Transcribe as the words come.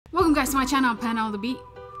Welcome guys to my channel, Panel the Beat.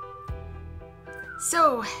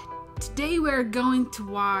 So, today we're going to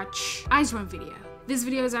watch IZone video. This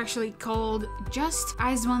video is actually called Just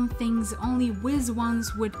IZone Things Only WIZ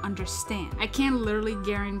Ones Would Understand. I can't literally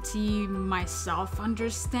guarantee myself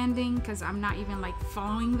understanding because I'm not even like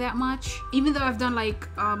following that much. Even though I've done like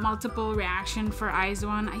multiple reaction for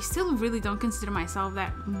IZone, I still really don't consider myself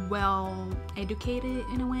that well educated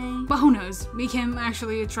in a way. But who knows? We can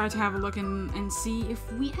actually try to have a look and see if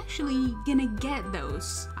we actually gonna get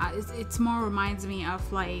those. It's more reminds me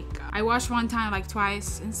of like, I watched one time like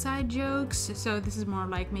twice inside jokes, so this is more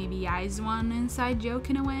like maybe IZone inside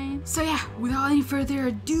joke in a way. So yeah, without any further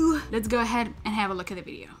ado, let's go ahead and have a look at the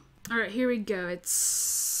video. Alright, here we go.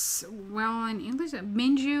 It's, well, in English,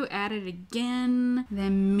 Minju added again.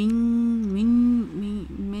 Then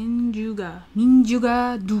Minjuga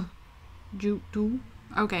do.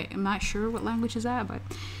 Okay, I'm not sure what language is that, but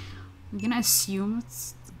I'm gonna assume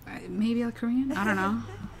it's maybe like Korean? I don't know.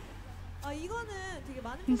 I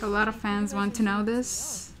think a lot of fans want to know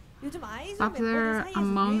this. Popular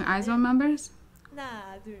among IZone members?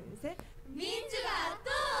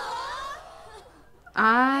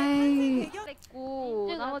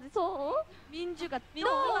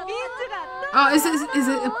 Oh, is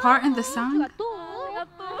it a part in the song? Oh,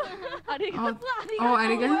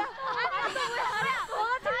 arigato?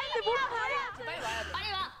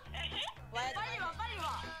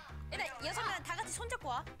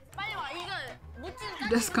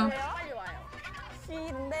 Let's go.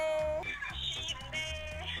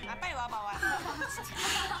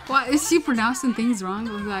 What is she pronouncing things wrong?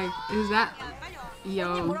 Like, is that,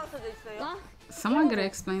 yo? Someone gotta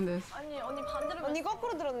explain this.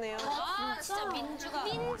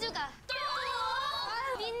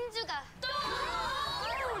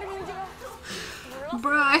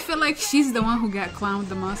 Bro, I feel like she's the one who got clowned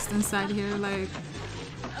the most inside here. Like,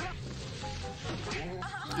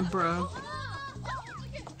 bro,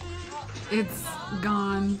 it's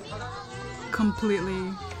gone,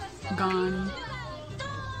 completely gone.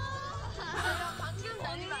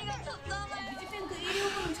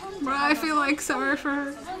 Bro, I feel like sorry for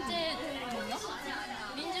her.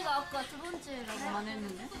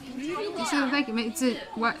 This is like, it's a,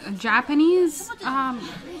 what, a Japanese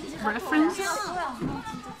reference?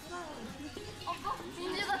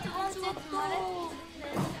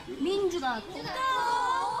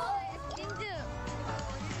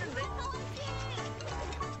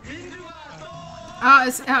 Oh,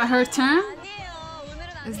 it's her turn?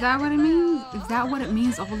 Is that what it means? Is that what it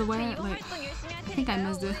means all the way? Like, I think I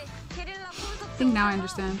missed it. I think now I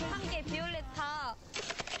understand.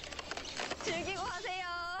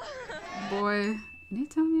 Boy, can you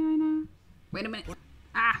tell me right now? Wait a minute.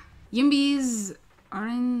 Ah, Yumbi's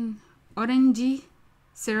orangey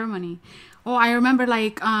ceremony. Oh, I remember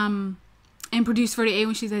like in Produce 48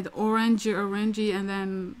 when she said orangey, and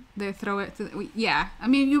then they throw it to the, yeah. I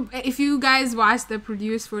mean, if you guys watched the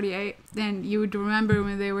Produce 48, then you would remember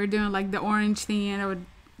when they were doing like the orange thing and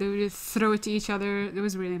they would just throw it to each other. It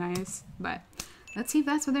was really nice. But let's see if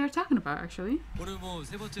that's what they were talking about actually.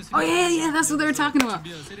 Oh yeah, that's what they were talking about.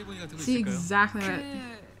 See, exactly right.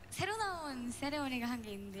 새로 나온 세레모니가 한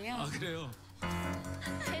게 있는데요.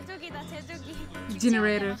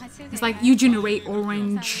 Generator. It's like you generate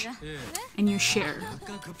orange and you share,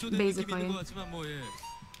 basically.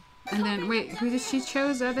 And then wait, who did she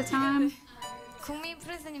choose at the time? 국민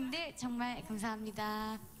프레스님들 정말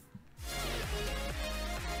감사합니다.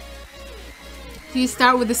 You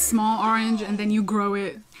start with a small orange and then you grow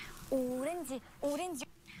it. 오렌지, 오렌지,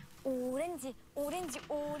 오렌지, 오렌지,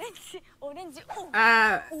 오렌지, 오렌지.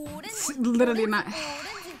 Literally not.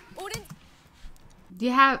 오렌지, 오렌지. Do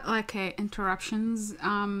you have like okay, interruptions?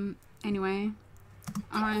 Anyway,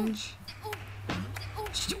 orange.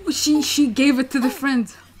 She gave it to the friend.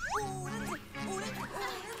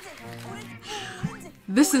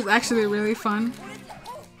 This is actually really fun.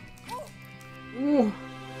 Ooh,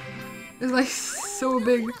 it's like so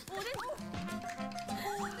big.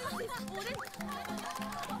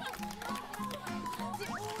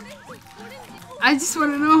 I just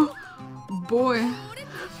want to know, boy.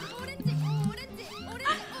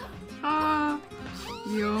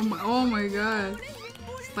 Yo, oh my god,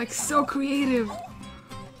 it's like so creative.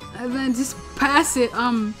 And then just pass it.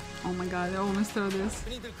 Oh my god, I almost throw this.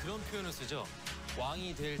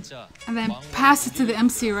 And then pass it to the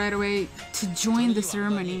MC right away to join the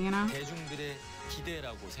ceremony, you know?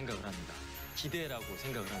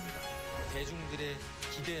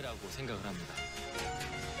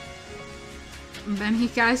 And then he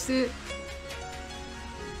cast it.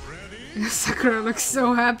 Sakura looks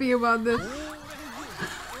so happy about this.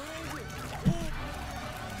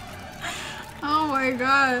 my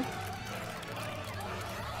god.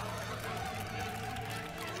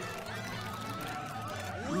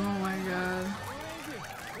 Oh my god.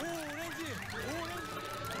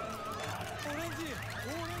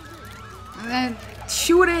 And then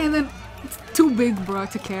shoot it, and then it's too big, bro,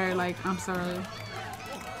 to carry. Like, I'm sorry.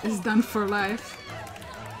 It's done for life.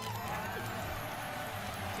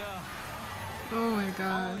 Oh my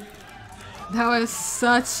god. That was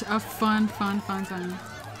such a fun time.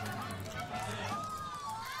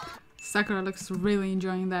 Sakura looks really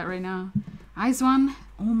enjoying that right now. Aizwan,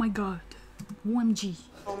 oh my god. OMG.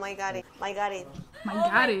 Oh my god it. My god it. My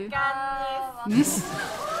god it. This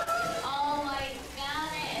Oh my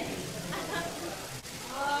god.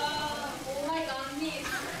 Oh my god.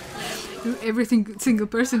 do every single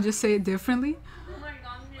person just say it differently?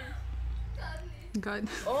 God.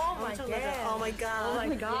 Oh my god. Oh my god. Oh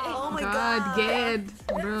my god. Oh my God, Ged.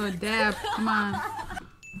 Bro, Dab, come on.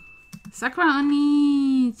 Sakura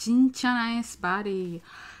언니 진짜 nice body.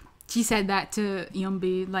 She said that to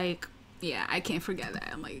Yumbi, like, yeah, I can't forget that.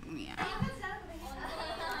 I'm like, yeah.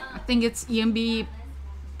 I think it's Yumbi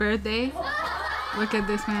birthday. Look at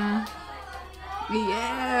this, man.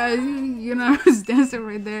 Yeah, you know, who's dancing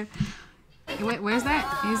right there. Hey, wait, where's that?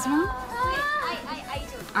 Izone?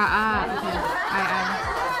 Okay.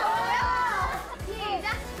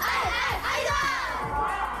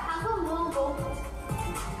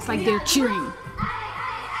 It's like they're cheering.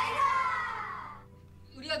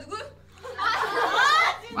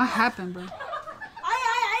 What happened, bro?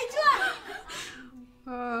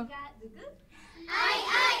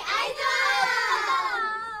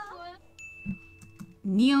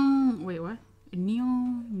 Neon. Wait, what?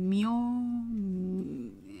 Neon.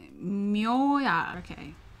 Mioya.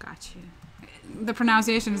 Okay, gotcha. The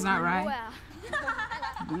pronunciation is not right.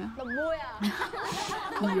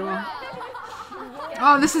 Mioya.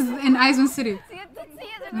 Oh, this is in Aizwan City.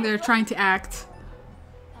 And they're trying to act.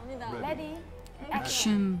 Ready?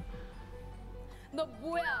 Action. 너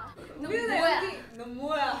뭐야?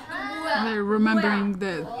 They're remembering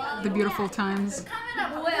the beautiful times.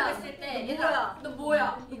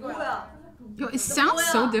 Yo, it sounds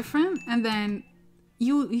so different, and then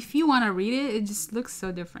if you want to read it, it just looks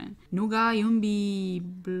so different. 누가 윤비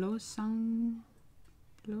블로상게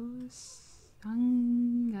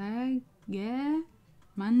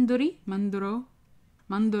mandero.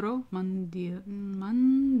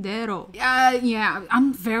 Yeah,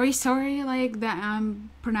 I'm very sorry, like, that I'm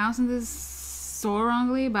pronouncing this so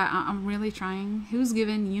wrongly, but I'm really trying. Who's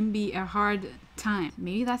giving Yumbi a hard time?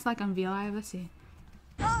 Maybe that's like on VLive. Let's see.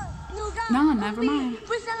 No, never mind.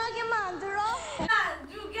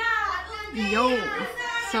 Yo.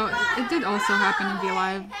 So it did also happen in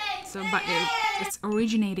VLive. So, but it's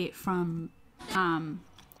originated from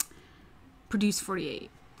Produce 48.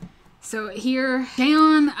 So here,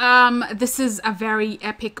 Daeon, this is a very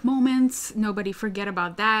epic moment. Nobody forget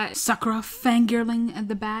about that. Sakura fangirling at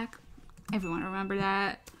the back. Everyone remember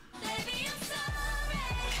that.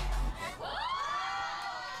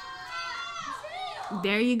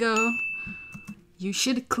 There you go. You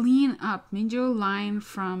should clean up. Minjo line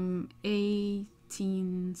from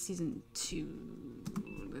 18 season 2.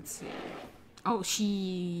 Let's see. Oh,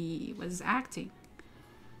 she was acting.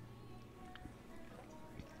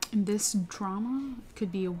 This drama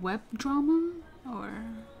could be a web drama, or,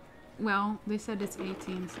 well, they said it's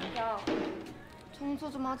 18, so. 야,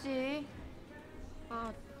 청소 좀 하지.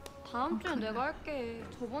 아, 다음 주엔 내가 할게.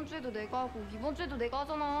 저번 주에도 내가 하고 이번 주에도 내가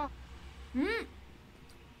하잖아.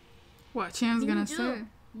 What Chan's gonna say?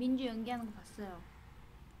 민주 연기하는 거 봤어요.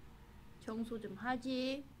 청소 좀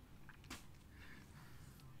하지.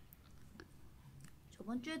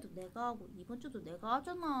 저번 주에도 내가 하고 이번 주도 내가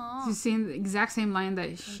하잖아. She's saying the exact same line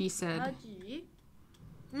that she said. 하지.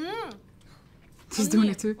 She's doing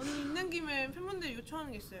it too. 언니 있는 김에 팬분들이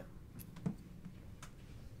요청하는 게 있어요.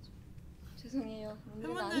 죄송해요.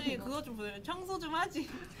 팬분들이 그거 좀 보내요. 청소 좀 하지.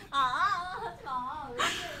 하지 마.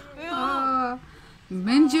 왜요?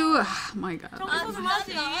 Minju, oh my god. 청소 좀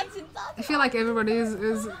하지. I feel like everybody is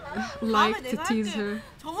like to tease her.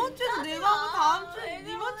 저번 주에도 내가 하고 다음 주에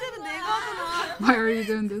이번 주에도 내가 하잖아. Why are you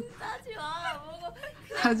doing this? 하지 마. 뭐가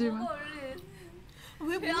하지마.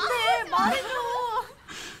 왜 뭔데? 말해줘.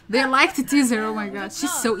 They like to tease her. Oh my god,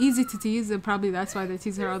 she's so easy to tease, and probably that's why they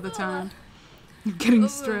tease her all the time. I'm getting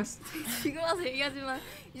stressed. 지금 와서 얘기하지만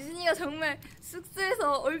유진이가 정말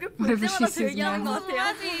숙소에서 얼굴 볼 Whatever 때마다 she says 들기하는 now. 것 같아요.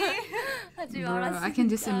 하지 Bro, 마라. I can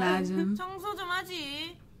just imagine. 청소 좀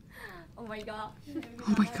하지. 오 마이 갓.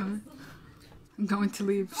 Oh my god. I'm going to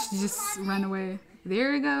leave. She just ran away.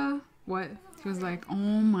 There you go. What? She was like, oh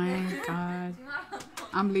my god.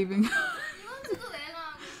 I'm leaving.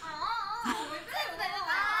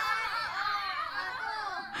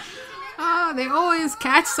 know, they always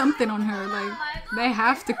catch something on her. Like, they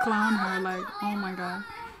have to clown her. Like, oh my god.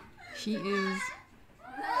 She is.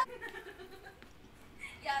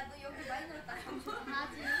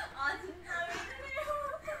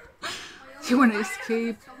 She wanna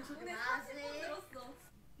escape.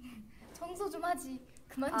 청소 좀 하지.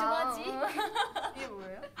 그만 좀 하지. 이게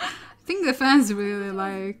뭐예요? I think the fans really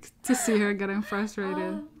like to see her getting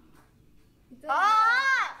frustrated.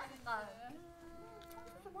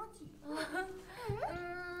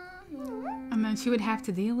 And then she would have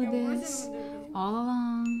to deal with this all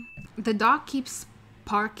along. The dog keeps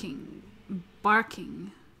barking. What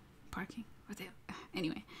the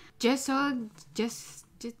anyway. Jesoliga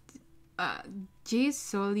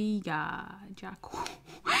Jaco.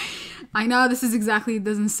 I know this is exactly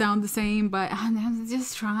doesn't sound the same, but I'm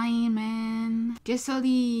just trying, man.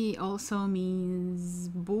 Jesoli also means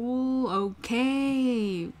bull.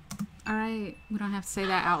 Okay. Alright, we don't have to say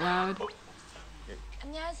that out loud.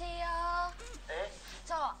 안녕하세요. 네?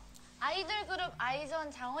 저 아이돌 그룹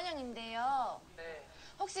아이즈원 장원영인데요. 네.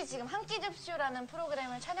 혹시 지금 한 끼 줍쇼라는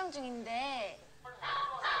프로그램을 촬영 중인데.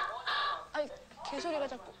 아이 개소리가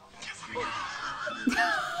자꾸.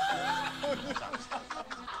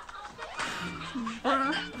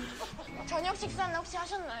 저녁 식사는 혹시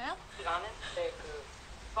하셨나요? 안 했는데 그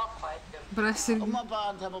수학 과외 때문에. But I still 엄마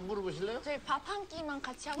아빠한테 한번 물어보실래요? 저희 밥 한 끼만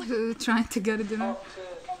같이 하고 싶어요. trying to get a dinner.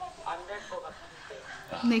 안 될 것 같은데.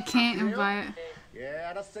 They can't invite. 예,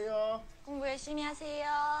 알았어요. 공부 열심히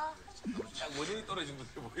하세요. 모델이 떨어진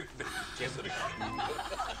것처럼 보이는데 개소리.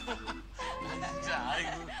 진짜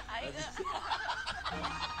아이고.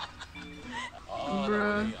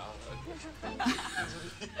 Bruh.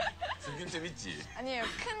 즐긴 재밌지. 아니에요.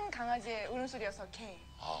 큰 강아지의 울음소리여서 개.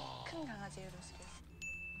 큰 강아지의 울음소리였어요.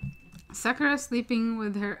 Sakura sleeping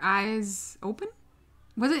with her eyes open?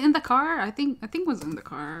 Was it in the car? I think it was in the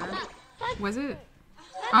car. Was it?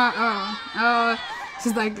 Oh.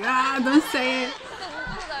 She's like, don't say it.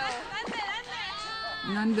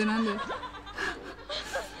 Nande.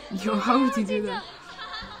 Yo, how would you do that?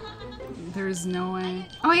 There's no way.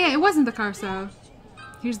 Oh yeah, it was in the car, so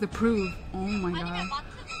here's the proof. Oh my god.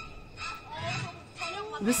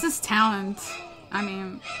 This is talent. I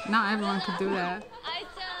mean, not everyone could do that.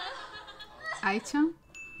 Ai-chan?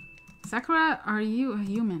 Sakura, are you a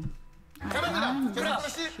human? I'm not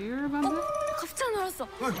sure about that. 깜짝 놀랐어.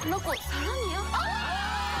 너거 사람이야?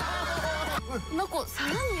 너거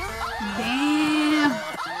사람이야? Damn.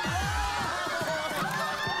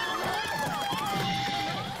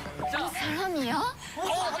 너 사람이야?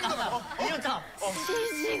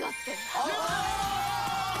 CG 같아.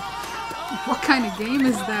 What kind of game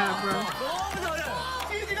is that, bro?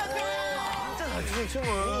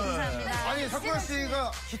 아니 사쿠라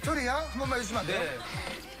씨가 깃털이야? 한 번만 해주시면 안 돼요?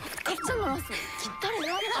 깜짝 놀랐어.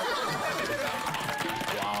 깃털이야?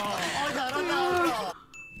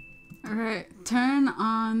 Alright, turn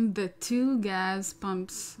on the 2 gas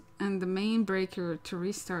pumps and the main breaker to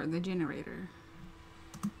restart the generator.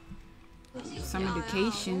 Some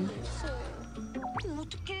education.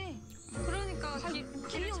 어떡해. 그러니까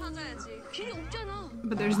길을 찾아야지. 길이 없잖아.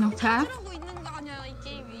 But there's no path? 하고 있는 거 아니야, 이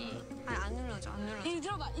게임이. 아니, 안 눌러줘.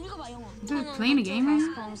 읽어봐, 영어. Is it playing a game right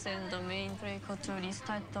now? Pumps and the main breaker to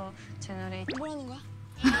restart the generator. 뭐라는 거야?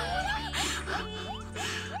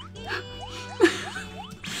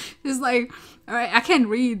 It's like, alright, I can't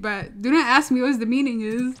read, but do not ask me what the meaning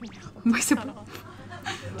is.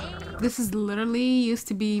 This is literally used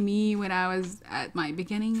to be me when I was at my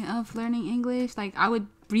beginning of learning English. Like, I would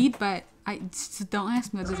read, but I just don't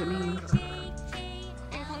ask me what does it mean.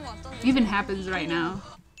 Even happens right now.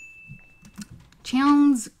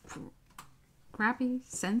 Cheong's crappy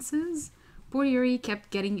senses? Poor Yuri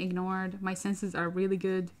kept getting ignored. My senses are really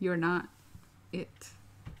good. You're not it.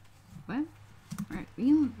 What? Alright,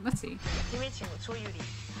 let's see. 비밀 친구 조유리.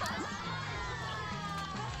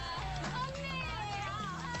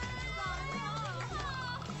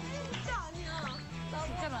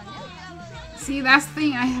 See, that's the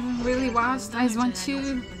thing. I haven't really watched IZONE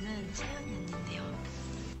 2.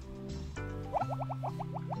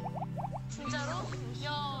 진짜로?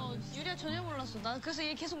 야, 유리야 전혀 몰랐어. 나 그래서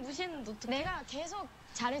얘 계속 무시했는데 어떡해. 내가 계속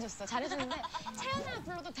잘해줬는데 채연아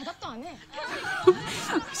불러도 대답도 안 해.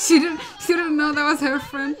 She didn't know that was her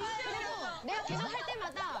friend. 그리고 내가 계속 할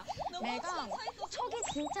때마다 내가 척이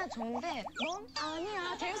진짜 좋은데 넌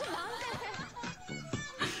아니야. 계속 나한테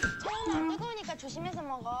채연아 뜨거우니까 조심해서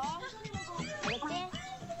먹어. 알겠지?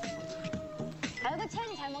 아이고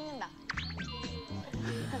채연이 잘 먹는다.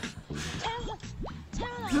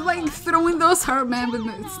 She's like throwing those heart, man, but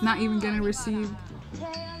it's not even getting received.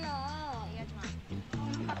 채연아 얘기하지 마.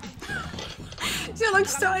 She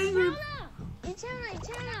looks so injured.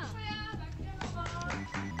 이채연아.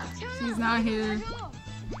 She's not here.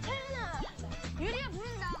 채연아. 유리가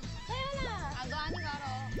부른다. 채연아. 너 아닌 거 알아.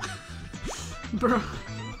 Bro.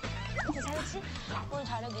 잘했지? 오늘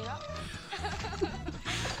잘해 네가?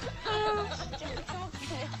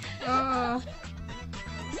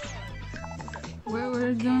 What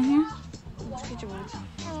we're doing here?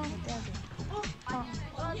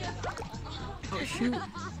 Oh shoot.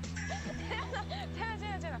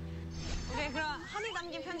 채연아. 오케이, 그럼 한이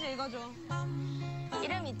담긴 편지 읽어줘.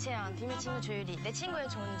 이름 이채연, 비밀 친구 조유리. 내 친구의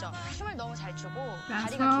좋은 점. 춤을 너무 잘 추고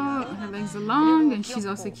That's 다리가 well. 길고 Her legs are long 그리고 and she's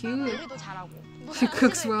also 귀엽고, cute. 요리도 잘하고. She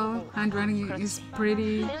cooks well. Handwriting is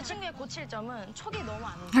pretty. 내 친구의 고칠 점은 촉이 너무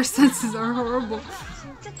안 돼. Her senses are horrible.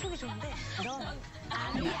 진짜 촉이 좋은데 넌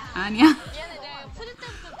Anya. 미안해 내가 푸드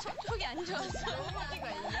때부터 촉이 안 좋았어. 촉이가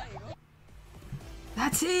있냐 이거?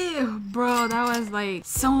 That's it, bro. That was like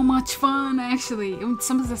so much fun actually.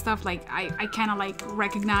 Some of the stuff like I kind of like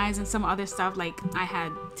recognize, and some other stuff like I had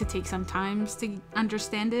to take some time to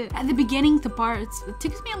understand it. At the beginning, the parts, it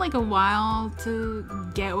took me like a while to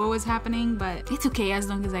get what was happening, but it's okay as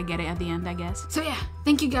long as I get it at the end, I guess. So yeah,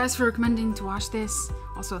 thank you guys for recommending to watch this.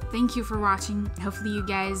 Also, thank you for watching. Hopefully you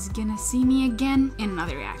guys gonna see me again in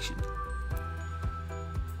another reaction.